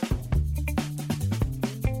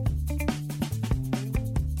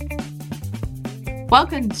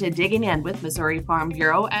Welcome to Digging In with Missouri Farm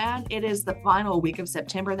Bureau, and it is the final week of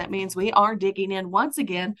September. That means we are digging in once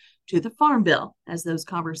again to the Farm Bill as those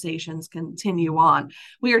conversations continue on.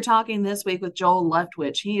 We are talking this week with Joel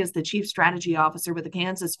Leftwich. He is the Chief Strategy Officer with the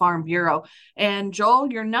Kansas Farm Bureau. And Joel,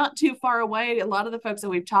 you're not too far away. A lot of the folks that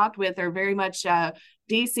we've talked with are very much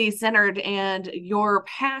DC centered, and your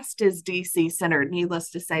past is DC centered,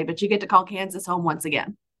 needless to say, but you get to call Kansas home once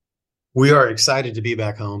again. We are excited to be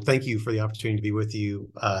back home. Thank you for the opportunity to be with you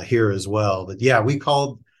here as well. But yeah,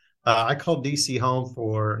 I called DC home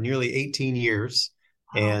for nearly 18 years,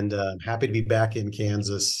 and happy to be back in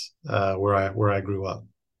Kansas, where I grew up.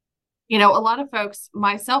 You know, a lot of folks,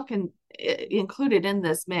 myself included in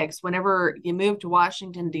this mix, whenever you move to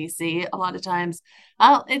Washington, D.C., a lot of times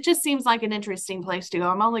it just seems like an interesting place to go.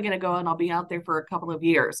 I'm only going to go and I'll be out there for a couple of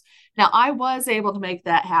years. Now, I was able to make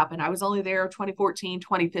that happen. I was only there 2014,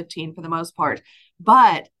 2015 for the most part.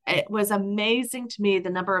 But it was amazing to me the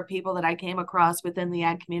number of people that I came across within the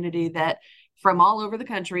ag community that from all over the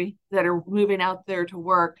country that are moving out there to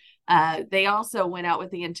work. They also went out with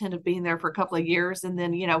the intent of being there for a couple of years. And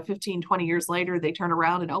then, 15, 20 years later, they turn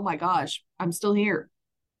around and, oh my gosh, I'm still here.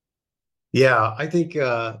 Yeah, I think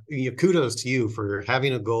kudos to you for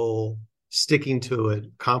having a goal, sticking to it,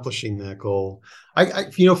 accomplishing that goal.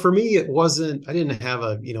 For me, I didn't have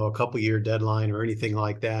a couple year deadline or anything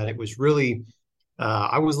like that. It was really,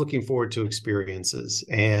 I was looking forward to experiences,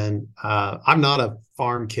 and I'm not a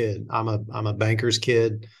farm kid. I'm a banker's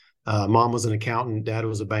kid. Mom was an accountant. Dad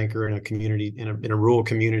was a banker in a community, in a rural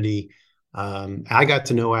community. I got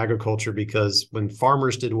to know agriculture because when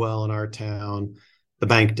farmers did well in our town, the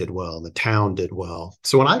bank did well, and the town did well.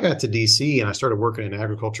 So when I got to DC and I started working in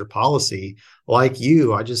agriculture policy, like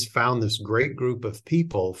you, I just found this great group of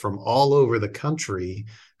people from all over the country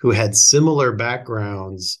who had similar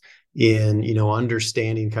backgrounds in,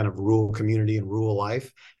 understanding kind of rural community and rural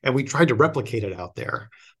life. And we tried to replicate it out there.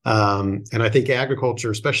 And I think agriculture,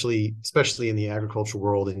 especially in the agriculture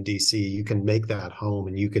world in DC, you can make that home,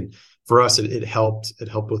 and for us, it helped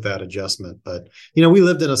with that adjustment. But, we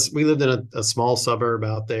lived in a small suburb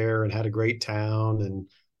out there and had a great town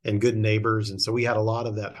and good neighbors. And so we had a lot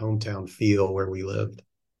of that hometown feel where we lived.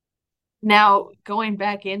 Now, going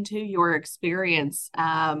back into your experience,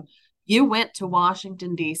 you went to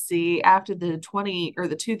Washington, D.C. after the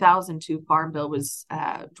 2002 Farm Bill was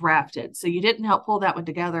drafted. So you didn't help pull that one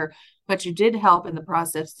together, but you did help in the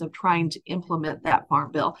process of trying to implement that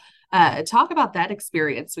Farm Bill. Talk about that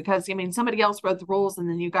experience, because, somebody else wrote the rules and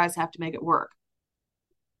then you guys have to make it work.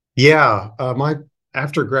 Yeah.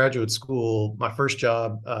 After graduate school, my first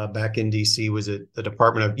job back in D.C. was at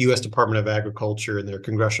the U.S. Department of Agriculture in their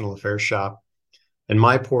Congressional Affairs shop. And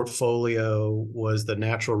my portfolio was the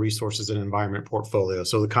natural resources and environment portfolio.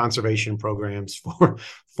 So the conservation programs for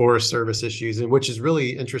Forest Service issues, and which is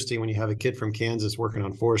really interesting when you have a kid from Kansas working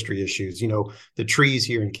on forestry issues. The trees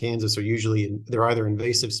here in Kansas are they're either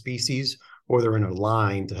invasive species or they're in a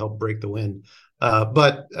line to help break the wind.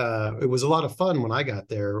 But it was a lot of fun when I got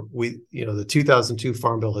there. The 2002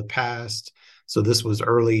 Farm Bill had passed. So this was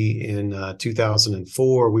early in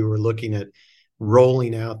 2004. We were looking at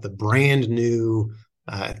rolling out the brand new,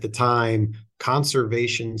 at the time,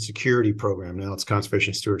 Conservation Security Program. Now it's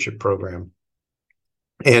Conservation Stewardship Program.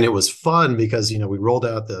 And it was fun because, we rolled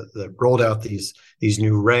out these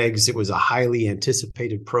new regs. It was a highly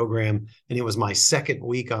anticipated program. And it was my second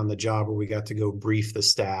week on the job where we got to go brief the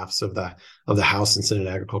staffs of the House and Senate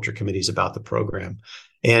Agriculture Committees about the program.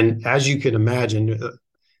 And as you can imagine,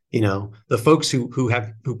 the folks who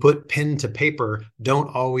put pen to paper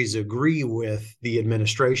don't always agree with the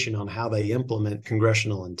administration on how they implement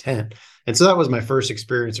congressional intent. And so that was my first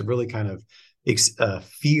experience of really kind of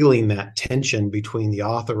feeling that tension between the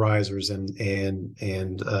authorizers and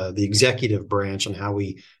the executive branch on how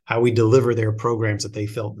we deliver their programs that they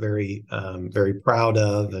felt very very proud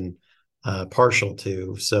of and partial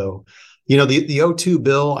to. So, the 02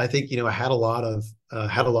 bill, I think, had a lot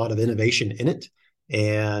of innovation in it.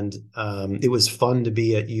 And it was fun to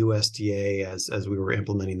be at USDA as we were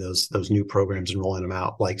implementing those new programs and rolling them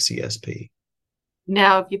out like CSP.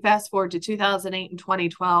 Now, if you fast forward to 2008 and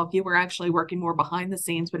 2012, you were actually working more behind the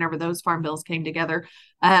scenes whenever those farm bills came together.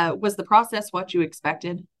 Was the process what you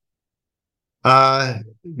expected?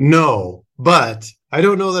 No, but I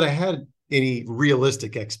don't know that I had any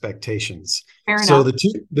realistic expectations. Fair enough. So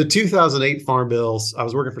the 2008 farm bills, I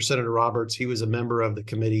was working for Senator Roberts. He was a member of the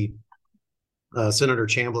committee. Senator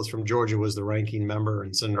Chambliss from Georgia was the ranking member,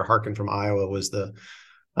 and Senator Harkin from Iowa was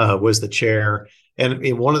the chair.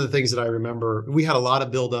 And one of the things that I remember, we had a lot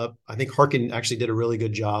of buildup. I think Harkin actually did a really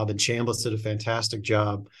good job, and Chambliss did a fantastic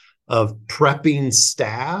job of prepping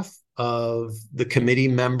staff of the committee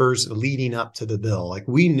members leading up to the bill. Like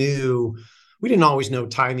we didn't always know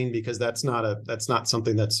timing because that's not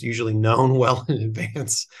something that's usually known well in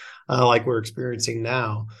advance, like we're experiencing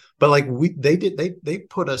now. But like they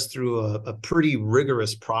put us through a pretty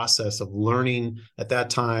rigorous process of learning at that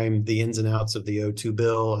time the ins and outs of the O2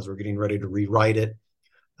 bill as we're getting ready to rewrite it.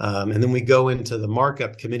 And then we go into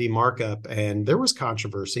the committee markup, and there was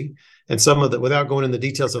controversy. And without going into the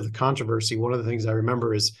details of the controversy, one of the things I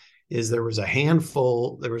remember is there was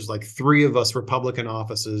there was like three of us Republican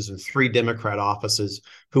offices and three Democrat offices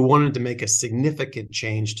who wanted to make a significant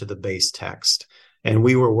change to the base text. And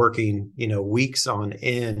we were working, weeks on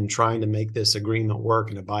end trying to make this agreement work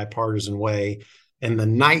in a bipartisan way. And the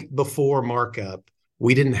night before markup,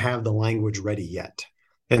 we didn't have the language ready yet.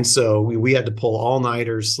 And so we had to pull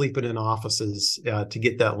all-nighters, sleeping in offices to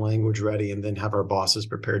get that language ready, and then have our bosses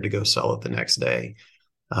prepared to go sell it the next day.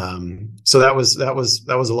 So that was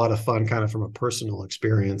a lot of fun, kind of from a personal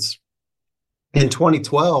experience. In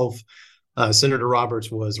 2012, Senator Roberts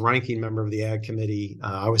was ranking member of the Ag Committee.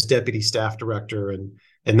 I was deputy staff director,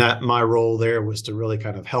 and that my role there was to really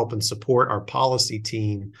kind of help and support our policy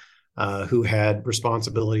team, who had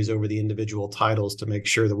responsibilities over the individual titles to make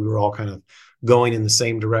sure that we were all kind of going in the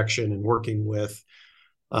same direction and working with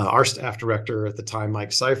our staff director at the time,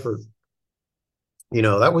 Mike Seifert.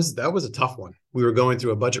 That was a tough one. We were going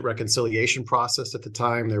through a budget reconciliation process at the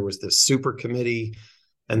time. There was this super committee,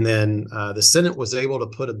 and then the Senate was able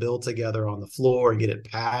to put a bill together on the floor and get it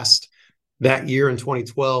passed. That year in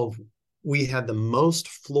 2012, we had the most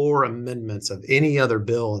floor amendments of any other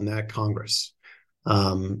bill in that Congress.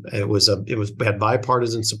 It had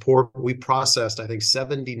bipartisan support. We processed, I think,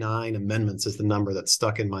 79 amendments is the number that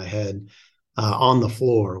stuck in my head on the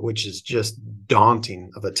floor, which is just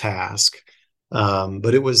daunting of a task.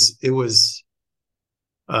 But it was.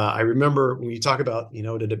 I remember when you talk about,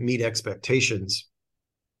 did it meet expectations?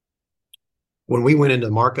 When we went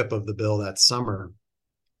into markup of the bill that summer,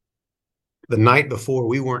 the night before,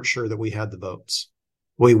 we weren't sure that we had the votes.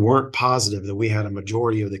 We weren't positive that we had a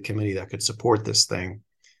majority of the committee that could support this thing.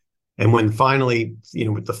 And when finally,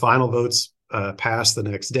 with the final votes passed the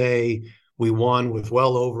next day, we won with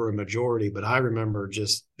well over a majority. But I remember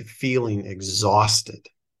just feeling exhausted,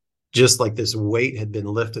 just like this weight had been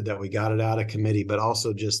lifted that we got it out of committee, but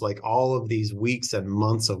also just like all of these weeks and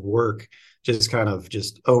months of work just kind of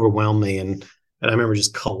just overwhelmed me. And I remember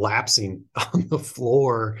just collapsing on the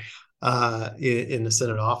floor in the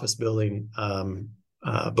Senate office building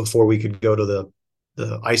before we could go to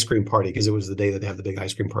the ice cream party, because it was the day that they have the big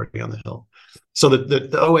ice cream party on the Hill. So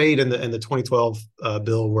the 08 and the 2012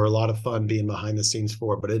 bill were a lot of fun being behind the scenes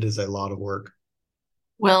for, but it is a lot of work.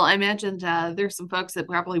 Well, I imagined there's some folks that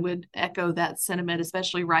probably would echo that sentiment,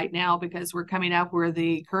 especially right now, because we're coming up where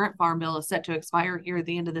the current farm bill is set to expire here at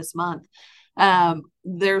the end of this month.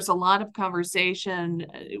 There's a lot of conversation.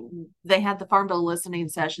 They had the Farm Bill listening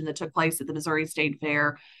session that took place at the Missouri State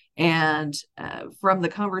Fair. And from the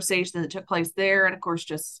conversation that took place there, and of course,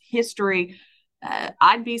 just history,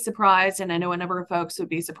 I'd be surprised, and I know a number of folks would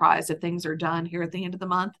be surprised if things are done here at the end of the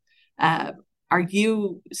month. Are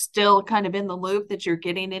you still kind of in the loop that you're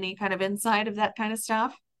getting any kind of insight of that kind of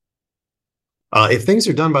stuff? If things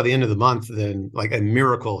are done by the end of the month, then like a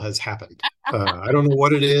miracle has happened. I don't know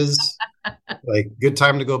what it is. Like, good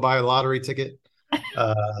time to go buy a lottery ticket.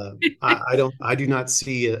 I do not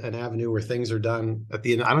see an avenue where things are done at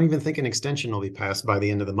the end. I don't even think an extension will be passed by the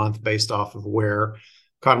end of the month, based off of where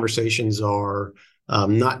conversations are,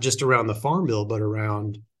 not just around the farm bill, but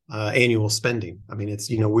around annual spending. I mean, it's,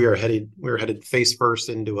 we're headed face first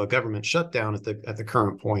into a government shutdown at the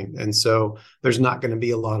current point. And so there's not going to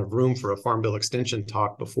be a lot of room for a farm bill extension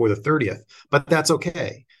talk before the 30th, but that's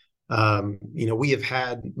okay. We have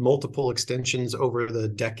had multiple extensions over the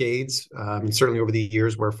decades, and certainly over the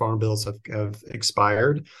years where farm bills have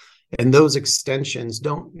expired. And those extensions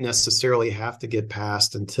don't necessarily have to get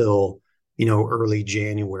passed until, early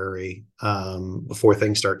January, before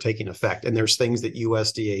things start taking effect. And there's things that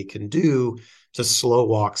USDA can do to slow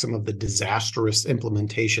walk some of the disastrous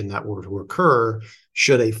implementation that were to occur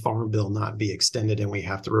should a farm bill not be extended and we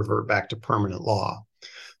have to revert back to permanent law.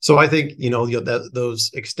 So I think, those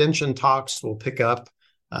extension talks will pick up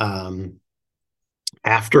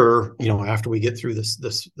after we get through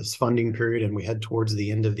this funding period and we head towards the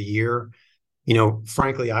end of the year.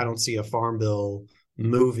 Frankly, I don't see a farm bill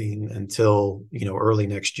moving until, early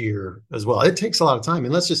next year as well. It takes a lot of time.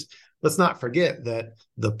 And let's not forget that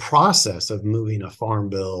the process of moving a farm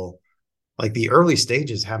bill, like the early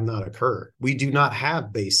stages, have not occurred. We do not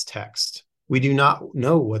have base text. We do not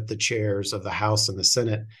know what the chairs of the House and the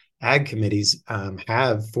Senate Ag committees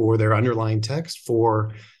have for their underlying text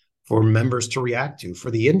for for members to react to, for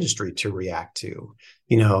the industry to react to.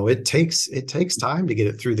 It takes time to get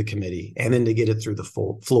it through the committee and then to get it through the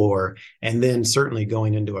full floor, and then certainly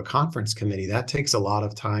going into a conference committee, that takes a lot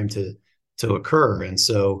of time to occur. And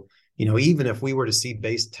so, even if we were to see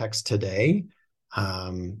base text today,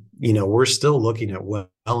 we're still looking at well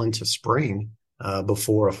into spring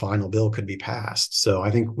before a final bill could be passed. So I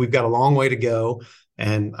think we've got a long way to go.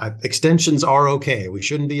 And extensions are okay. We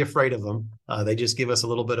shouldn't be afraid of them. They just give us a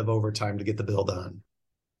little bit of overtime to get the bill done.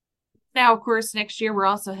 Now, of course, next year we're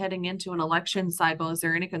also heading into an election cycle. Is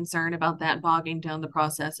there any concern about that bogging down the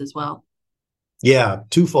process as well? Yeah,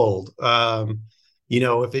 twofold.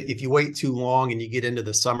 If you wait too long and you get into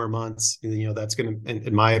the summer months, that's going to,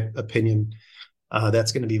 in my opinion,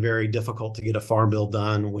 that's going to be very difficult to get a farm bill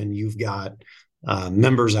done when you've got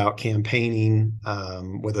members out campaigning,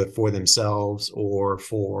 whether for themselves or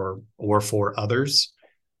for others.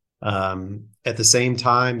 At the same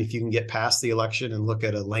time, if you can get past the election and look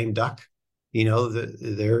at a lame duck,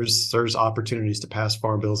 there's opportunities to pass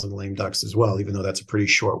farm bills and lame ducks as well. Even though that's a pretty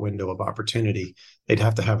short window of opportunity, they'd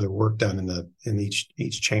have to have their work done in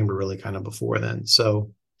each chamber really kind of before then.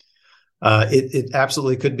 So it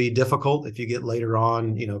absolutely could be difficult if you get later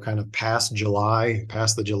on, kind of past the July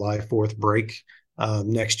 4th break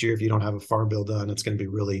next year. If you don't have a farm bill done, it's going to be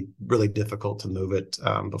really, really difficult to move it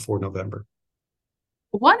before November.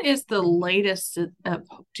 What is the latest?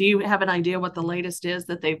 Do you have an idea what the latest is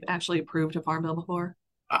that they've actually approved a farm bill before?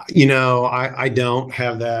 I don't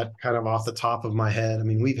have that kind of off the top of my head. I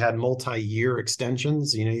mean, we've had multi-year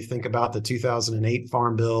extensions. You think about the 2008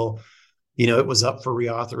 farm bill. It was up for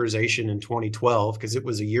reauthorization in 2012 because it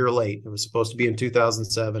was a year late. It was supposed to be in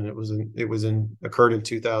 2007. Occurred in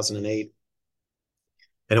 2008,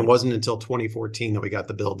 and it wasn't until 2014 that we got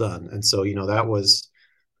the bill done. And so, that was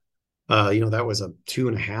a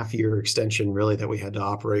 2.5-year extension really that we had to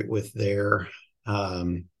operate with there.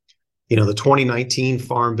 The 2019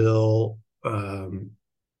 farm bill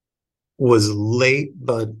was late,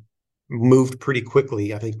 but moved pretty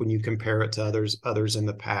quickly, I think, when you compare it to others in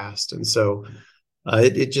the past. And so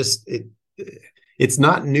it's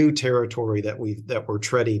not new territory that we're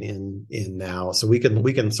treading in now. So we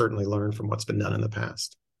can certainly learn from what's been done in the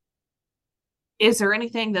past. Is there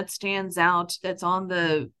anything that stands out that's on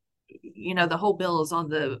the whole bill is on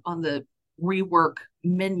the rework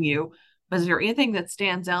menu, but is there anything that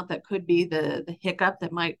stands out that could be the hiccup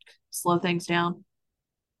that might slow things down?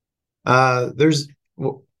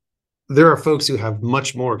 There are folks who have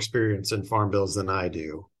much more experience in farm bills than I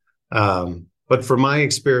do. But from my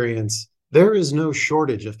experience, there is no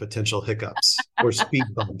shortage of potential hiccups or speed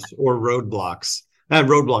bumps or roadblocks. And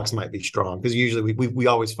roadblocks might be strong because usually we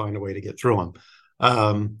always find a way to get through them.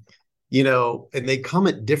 And they come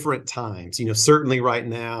at different times. Certainly right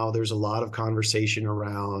now, there's a lot of conversation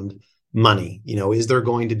around money. Is there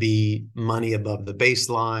going to be money above the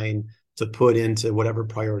baseline to put into whatever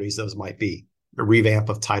priorities those might be? A revamp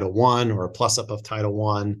of Title I or a plus up of Title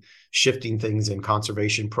I, shifting things in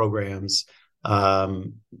conservation programs,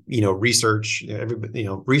 research.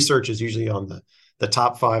 Research is usually on the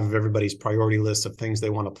top 5 of everybody's priority list of things they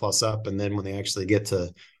want to plus up. And then when they actually get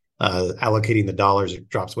to allocating the dollars, it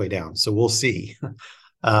drops way down. So we'll see.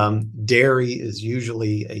 Dairy is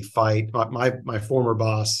usually a fight. My former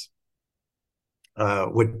boss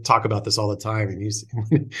would talk about this all the time, and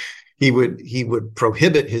he would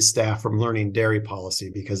prohibit his staff from learning dairy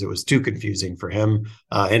policy because it was too confusing for him,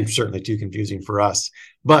 and certainly too confusing for us.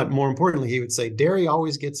 But more importantly, he would say dairy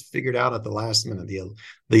always gets figured out at the last minute,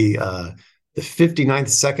 the 59th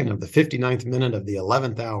second of the 59th minute of the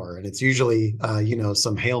 11th hour, and it's usually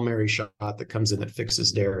some Hail Mary shot that comes in that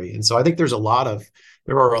fixes dairy. And so I think there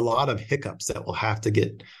are a lot of hiccups that will have to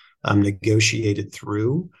get negotiated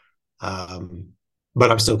through. But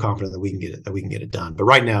I'm still confident that we can get it done. But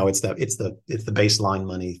right now, it's the baseline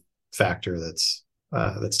money factor that's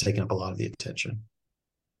taking up a lot of the attention.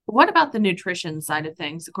 What about the nutrition side of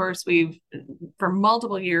things? Of course, for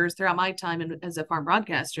multiple years throughout my time as a farm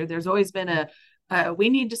broadcaster, there's always been we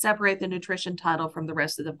need to separate the nutrition title from the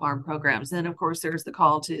rest of the farm programs. Then, of course, there's the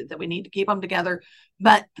call that we need to keep them together.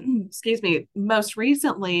 But, excuse me, most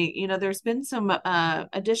recently, there's been some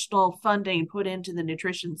additional funding put into the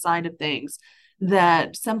nutrition side of things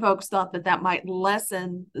that some folks thought that might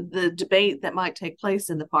lessen the debate that might take place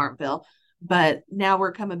in the farm bill. But now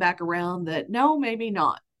we're coming back around that no, maybe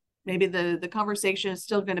not. Maybe the conversation is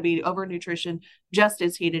still going to be over nutrition just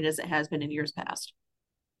as heated as it has been in years past.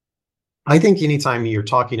 I think anytime you're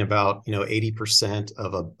talking about 80%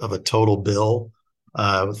 of a total bill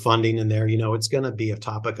with funding in there, it's going to be a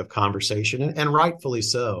topic of conversation, and rightfully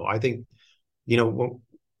so. I think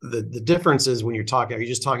the difference is when you're talking, are you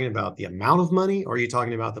just talking about the amount of money, or are you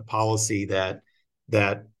talking about the policy that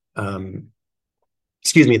um,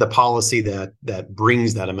 excuse me, the policy that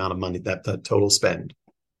brings that amount of money, that total spend?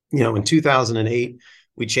 In 2008,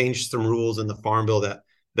 we changed some rules in the Farm Bill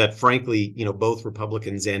that frankly, both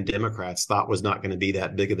Republicans and Democrats thought was not going to be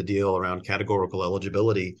that big of a deal around categorical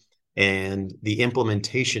eligibility. And the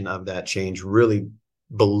implementation of that change really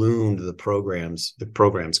ballooned the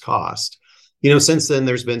program's cost. Since then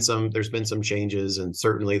there's been some changes, and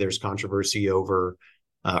certainly there's controversy over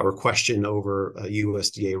or question over a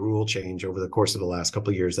USDA rule change over the course of the last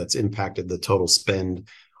couple of years that's impacted the total spend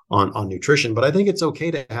on nutrition. But I think it's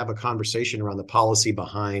okay to have a conversation around the policy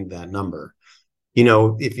behind that number.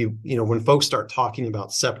 If when folks start talking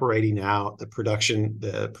about separating out the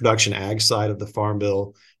production ag side of the Farm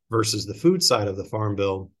Bill versus the food side of the Farm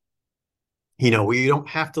Bill, we don't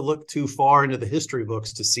have to look too far into the history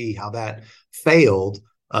books to see how that failed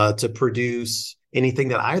to produce anything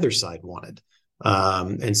that either side wanted.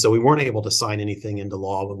 And so we weren't able to sign anything into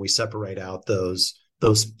law when we separate out those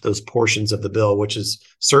portions of the bill, which is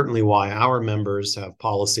certainly why our members have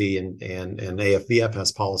policy and AFVF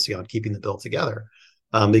has policy on keeping the bill together,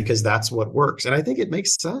 because that's what works. And I think it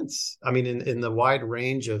makes sense. I mean, in the wide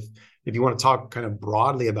range of, if you want to talk kind of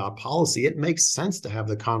broadly about policy, it makes sense to have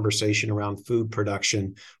the conversation around food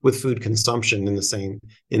production with food consumption in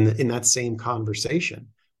that same conversation.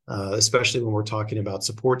 Especially when we're talking about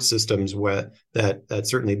support systems that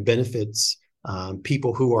certainly benefits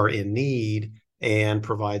people who are in need and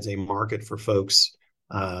provides a market for folks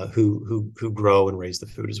who grow and raise the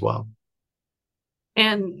food as well.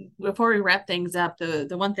 And before we wrap things up, the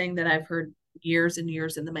one thing that I've heard years and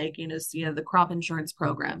years in the making is, the crop insurance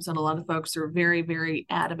programs. And a lot of folks are very, very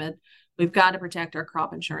adamant. We've got to protect our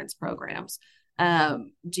crop insurance programs.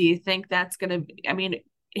 Do you think that's going to, I mean,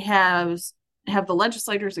 have the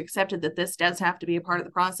legislators accepted that this does have to be a part of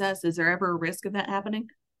the process? Is there ever a risk of that happening?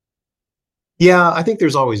 Yeah, I think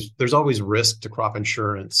there's always risk to crop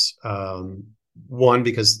insurance. One,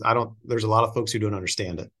 because there's a lot of folks who don't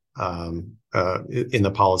understand it in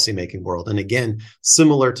the policymaking world. And again,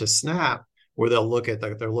 similar to SNAP, where they'll look at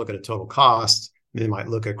a total cost, they might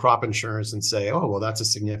look at crop insurance and say, oh, well, that's a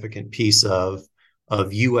significant piece of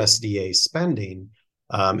USDA spending.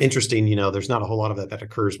 Interesting, there's not a whole lot of that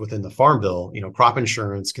occurs within the Farm Bill. Crop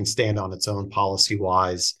insurance can stand on its own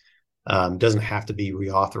policy-wise. Doesn't have to be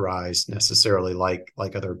reauthorized necessarily like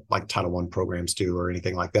Title I programs do or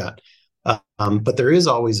anything like that. But there is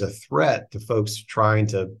always a threat to folks trying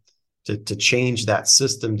to change that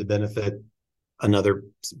system to benefit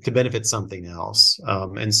something else.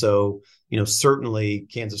 And so, certainly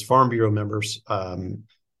Kansas Farm Bureau members,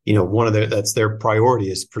 that's their priority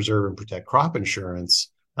is preserve and protect crop insurance,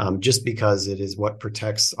 just because it is what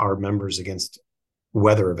protects our members against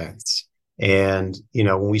weather events. And,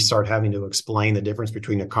 when we start having to explain the difference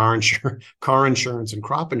between car insurance and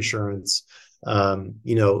crop insurance,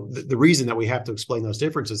 the reason that we have to explain those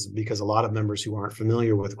differences is because a lot of members who aren't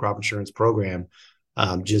familiar with the crop insurance program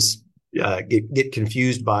just get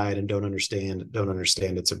confused by it and don't understand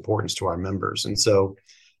its importance to our members. And so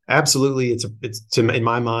absolutely, in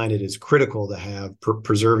my mind, it is critical to have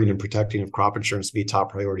preserving and protecting of crop insurance to be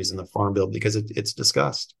top priorities in the Farm Bill, because it's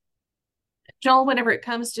discussed. Joel, whenever it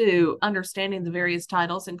comes to understanding the various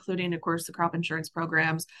titles, including, of course, the crop insurance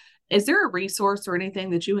programs, is there a resource or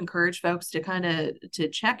anything that you encourage folks to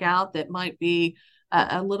check out that might be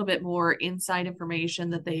a little bit more inside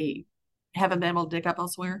information that they haven't been able to dig up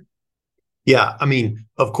elsewhere? Yeah, I mean,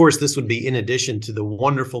 of course, this would be in addition to the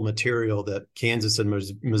wonderful material that Kansas and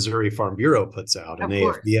Missouri Farm Bureau puts out and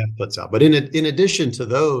AFBF puts out. But in addition to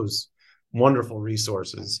those wonderful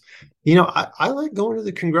resources, I like going to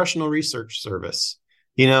the Congressional Research Service.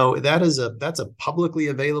 That's a publicly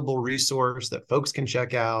available resource that folks can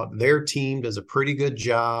check out. Their team does a pretty good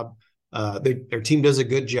job. Their team does a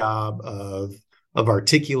good job of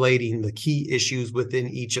articulating the key issues within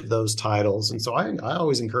each of those titles. And so I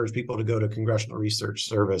always encourage people to go to Congressional Research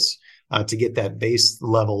Service to get that base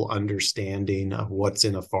level understanding of what's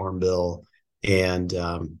in a farm bill and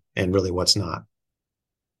really what's not.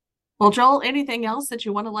 Well, Joel, anything else that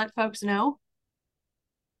you want to let folks know?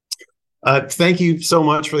 Thank you so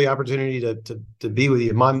much for the opportunity to be with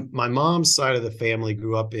you. My mom's side of the family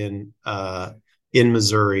grew up in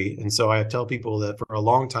Missouri, and so I tell people that for a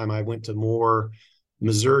long time I went to more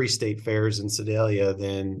Missouri state fairs in Sedalia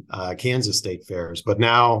than Kansas state fairs. But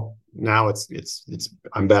now it's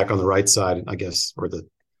I'm back on the right side, I guess, or the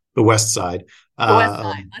west side, of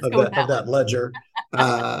that ledger.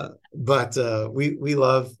 But we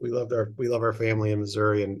love our family in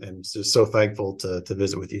Missouri, and just so thankful to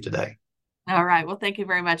visit with you today. All right. Well, thank you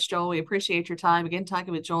very much, Joel. We appreciate your time. Again,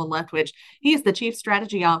 talking with Joel Leftwich. He is the Chief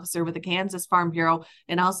Strategy Officer with the Kansas Farm Bureau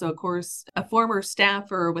and also, of course, a former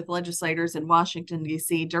staffer with legislators in Washington,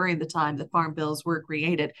 D.C. during the time the farm bills were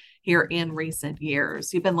created here in recent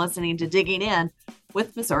years. You've been listening to Digging In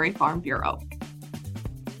with Missouri Farm Bureau.